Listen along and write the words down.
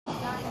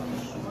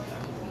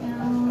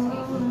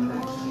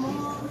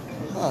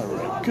All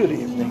right, good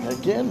evening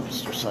again,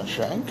 Mr.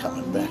 Sunshine,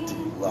 coming back to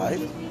you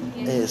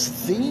live as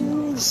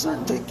things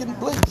are taking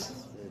place.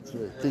 That's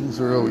right, things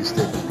are always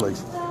taking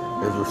place.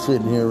 As we're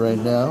sitting here right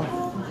now,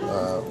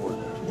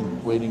 we're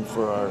waiting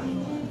for our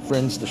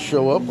friends to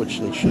show up,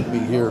 which they should be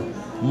here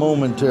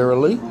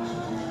momentarily.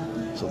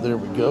 So there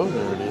we go,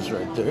 there it is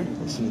right there.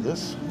 Let's see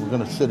this. We're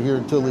gonna sit here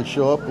until they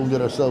show up. We'll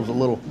get ourselves a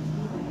little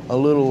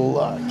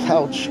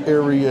couch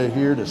area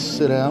here to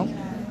sit down.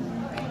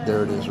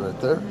 There it is right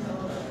there.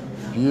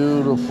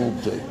 Beautiful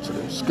day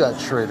today.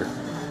 Scott Schrader.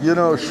 You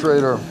know,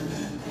 Schrader,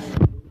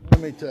 let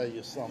me tell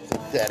you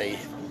something, Daddy.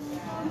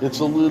 It's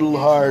a little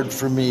hard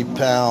for me,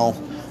 pal.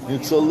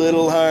 It's a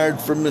little hard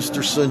for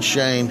Mr.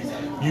 Sunshine.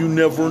 You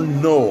never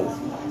know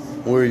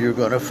where you're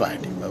going to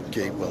find him,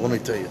 okay? Well, let me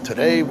tell you,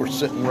 today we're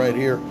sitting right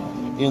here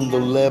in the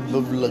lab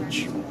of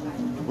luxury.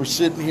 We're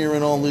sitting here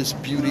in all this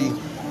beauty,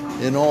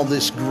 in all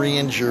this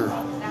grandeur,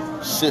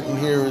 sitting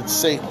here at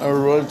St.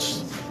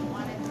 Laurent's.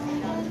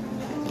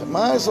 Got my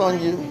eyes on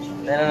you.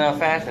 They don't know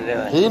fashion, do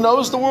they? He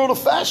knows the world of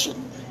fashion.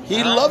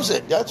 He loves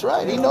it. That's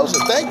right. He knows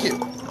it. Thank you.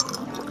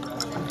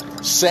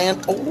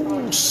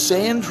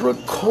 Sandra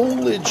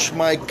Coolidge,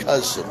 my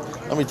cousin.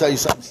 Let me tell you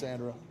something,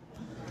 Sandra.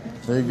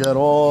 They got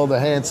all the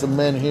handsome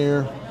men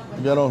here.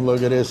 You got to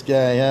look at this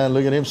guy, huh?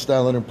 Look at him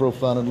styling and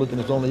profiling, looking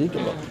as only he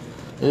can look.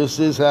 This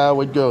is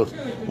how it goes.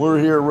 We're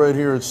here, right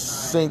here at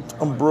St.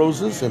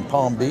 Ummbroeus in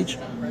Palm Beach.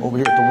 Over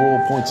here at the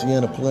Royal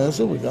Poinciana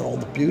Plaza. We got all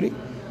the beauty,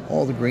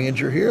 all the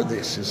grandeur here.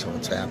 This is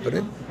what's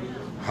happening.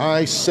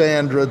 Hi,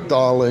 Sandra,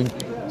 darling.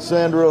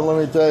 Sandra, let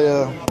me tell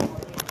you,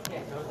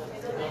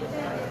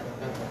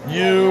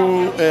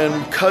 you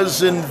and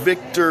cousin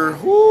Victor,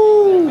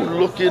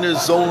 looking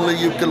as only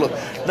you can look.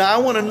 Now, I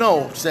want to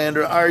know,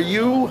 Sandra, are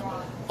you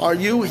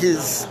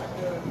his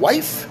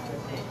wife?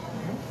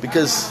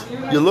 Because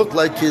you look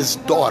like his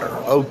daughter,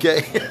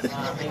 okay?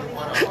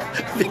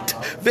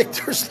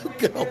 Victor's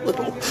looking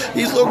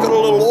he's looking a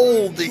little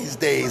old these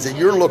days, and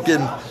you're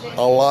looking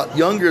a lot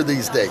younger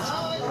these days.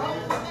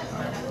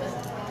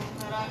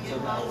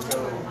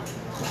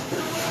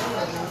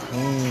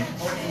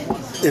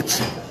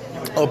 It's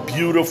a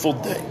beautiful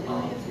day.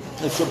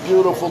 It's a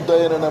beautiful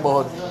day in the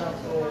neighborhood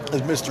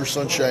as Mr.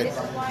 Sunshine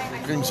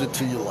brings it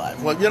to you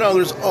live. Well, you know,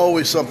 there's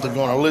always something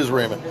going on. Liz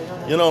Raymond.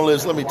 You know,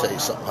 Liz, let me tell you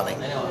something, honey.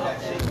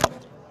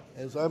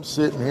 As I'm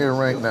sitting here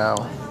right now,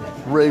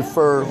 Ray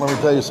Fur, let me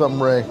tell you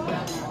something, Ray.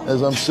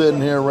 As I'm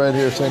sitting here right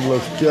here saying,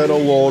 let's get a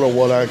load of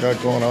what I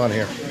got going on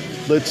here.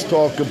 Let's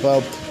talk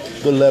about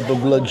the level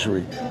of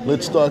luxury.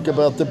 Let's talk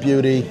about the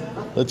beauty.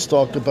 Let's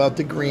talk about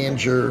the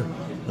grandeur.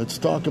 Let's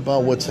talk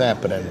about what's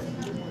happening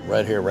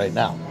right here, right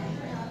now.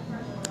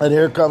 And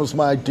here comes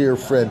my dear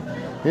friend.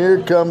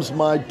 Here comes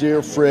my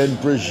dear friend,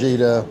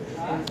 Brigitte.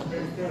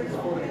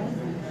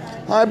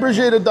 Hi,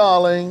 Brigitte,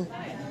 darling.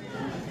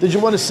 Did you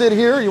want to sit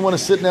here, or you want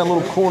to sit in that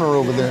little corner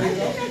over there?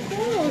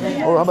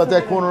 Or how about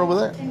that corner over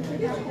there?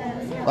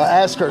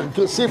 Ask her.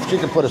 See if she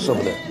can put us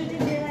over there.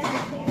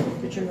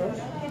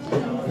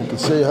 You can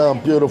see how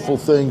beautiful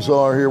things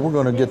are here. We're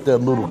going to get that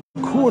little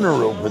corner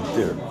over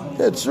there.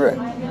 That's right.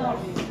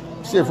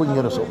 See if we can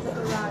get us over there.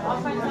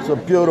 It's a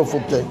beautiful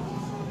day.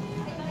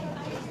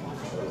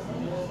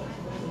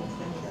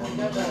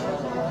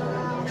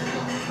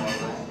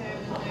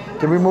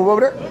 Can we move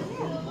over there?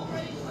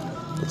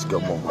 Let's go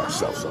move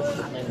ourselves over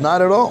there.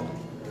 Not at all.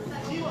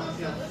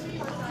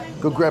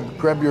 Go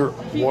grab your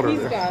water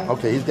there.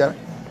 Okay, he's got it.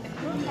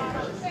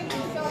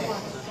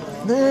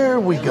 There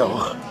we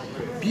go.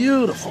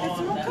 Beautiful.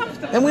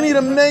 And we need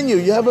a menu.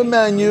 You have a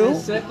menu.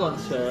 Second,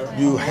 sir.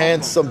 You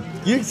handsome.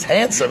 He's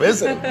handsome,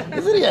 isn't he?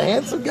 Isn't he a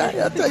handsome guy?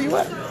 I'll tell you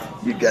what.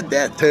 You got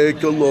that.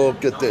 Take a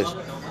look at this.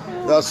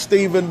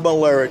 Stephen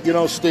Malerick. You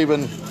know,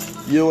 Stephen,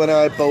 you and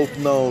I both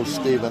know,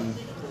 Stephen,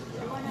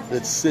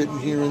 that's sitting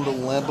here in the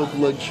lamp of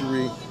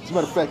luxury. As a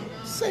matter of fact,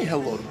 say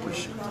hello to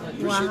Brigitte.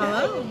 Well,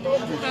 hello.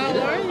 How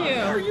are you?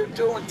 How are you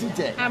doing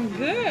today? I'm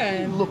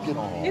good. Look at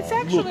all. It's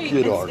actually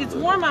it's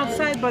warm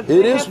outside, but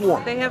it is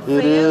warm. They have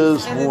it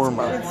fans, is warm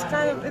out.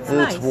 It's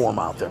nice. It's warm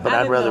out there, but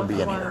I'd rather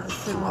be in here.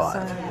 It's too hot.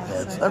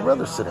 I'd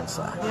rather sit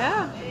inside.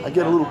 Yeah. I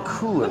get a little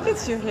cooler. Look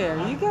at your hair.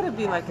 You gotta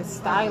be like a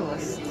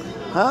stylist.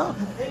 Huh?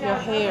 Your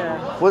hair.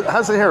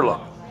 How's the hair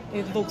look?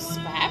 It looks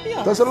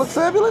fabulous. Does it look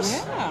fabulous?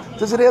 Yeah.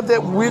 Does it have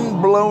that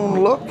wind-blown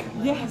look?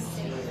 Yes.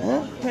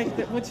 Huh? Like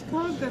what you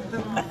call it? The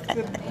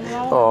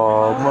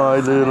oh, my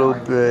little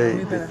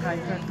baby.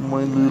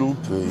 My little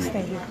baby.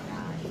 Stay here.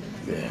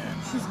 Yeah.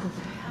 She's good.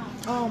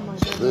 Oh my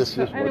goodness. This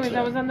is anyways,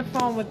 I was on the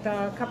phone with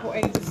a couple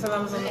agents, and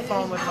I was on the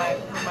phone with my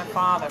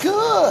father.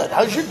 Good.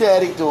 How's your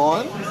daddy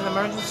doing? He's in the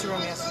emergency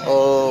room yesterday.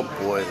 Oh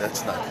boy,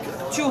 that's not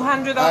good.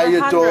 200. How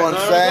you doing?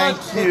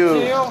 Thank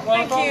you.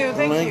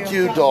 Thank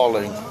you,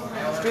 darling.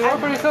 Do you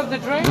want to refill the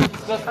drink?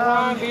 Just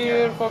one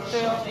beer,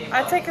 cocktail.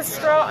 I take a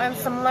straw and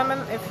some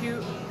lemon if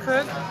you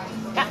could.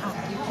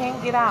 You can't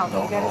get out.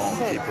 No, you gotta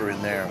sit. keep her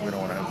in there. We don't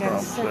want to have You gotta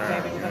problems sit,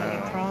 there. baby. You're gonna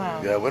get thrown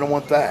out. Yeah, we don't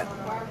want that.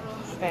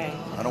 Stay.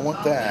 I don't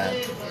want that.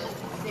 Here,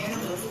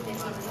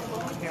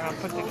 I'll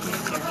put the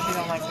keys here. She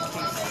don't like the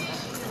keys.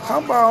 How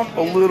about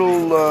a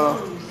little,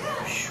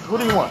 what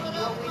do you want?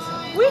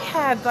 We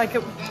had like a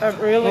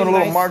really Want a little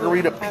nice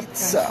margarita food at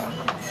pizza?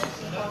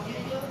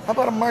 How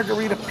about a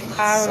margarita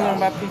pizza? I don't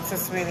know about pizza,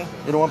 sweetie.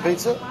 You don't want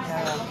pizza?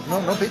 No.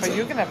 No pizza. But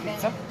you can have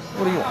pizza.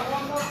 What do you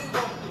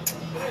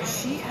want?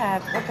 She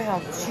had, what the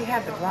hell? She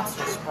had the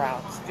Brussels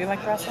sprouts. Do you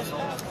like Brussels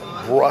sprouts?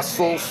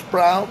 Brussels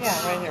sprouts?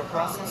 Yeah, right here,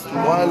 Brussels Do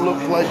sprouts. I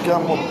look like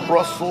I'm a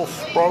Brussels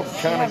sprout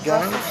She kind had of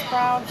guy? Brussels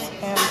sprouts,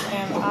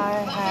 and I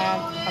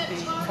had the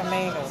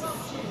tomatoes.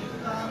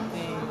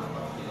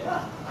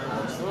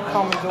 The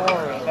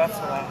pomodoro. That's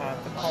what I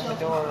had, the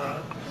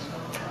pomodoro.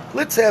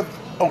 Let's have.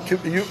 Oh,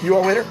 you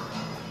are waiter?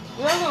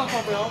 Yeah, no,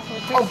 something else.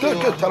 Oh, good.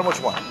 Tell them what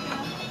you want.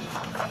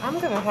 I'm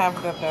going to have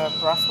the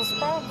Brussels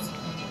sprouts.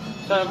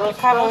 The The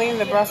Caroline,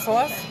 the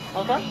Brussels,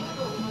 Okay.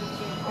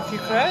 if you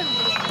could.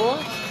 Cool.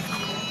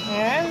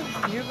 And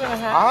you're going to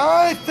have...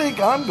 I think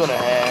I'm gonna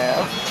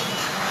have.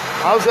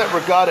 How's that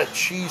regatta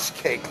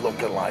cheesecake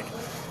looking like?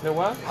 The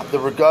what? The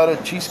regatta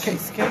cheesecake.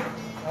 cheesecake.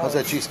 How's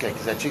that cheesecake?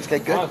 Is that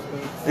cheesecake good?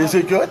 Oh, Is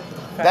it good?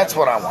 That's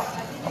what I want.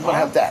 I'm gonna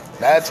have that.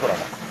 That's what I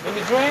want.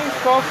 any drinks,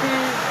 coffee,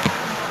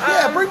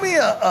 Yeah, bring me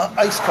a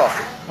iced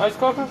coffee. iced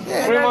coffee?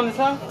 Yeah. Cream on the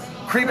side?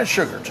 Cream and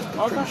sugar. Just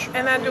cream Okay. and sugar.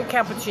 And I do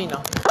cappuccino.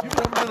 You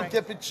want a little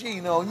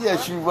cappuccino?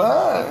 Yes, you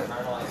are.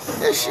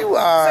 Yes, you So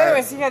are.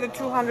 anyways, he had a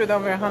 200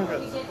 over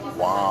 100.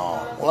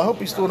 Wow. Well, I hope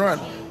he's doing all right.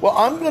 Well,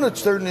 I'm going to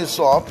turn this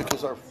off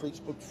because our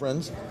Facebook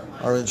friends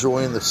are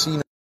enjoying the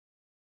scene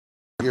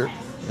here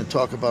and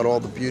talk about all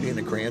the beauty and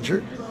the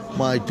grandeur.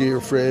 My dear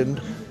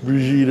friend,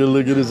 Brigitte,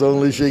 look at his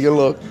only she can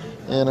look.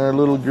 And our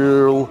little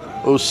girl,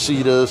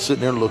 Osita,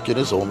 sitting there looking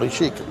as only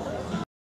she can look.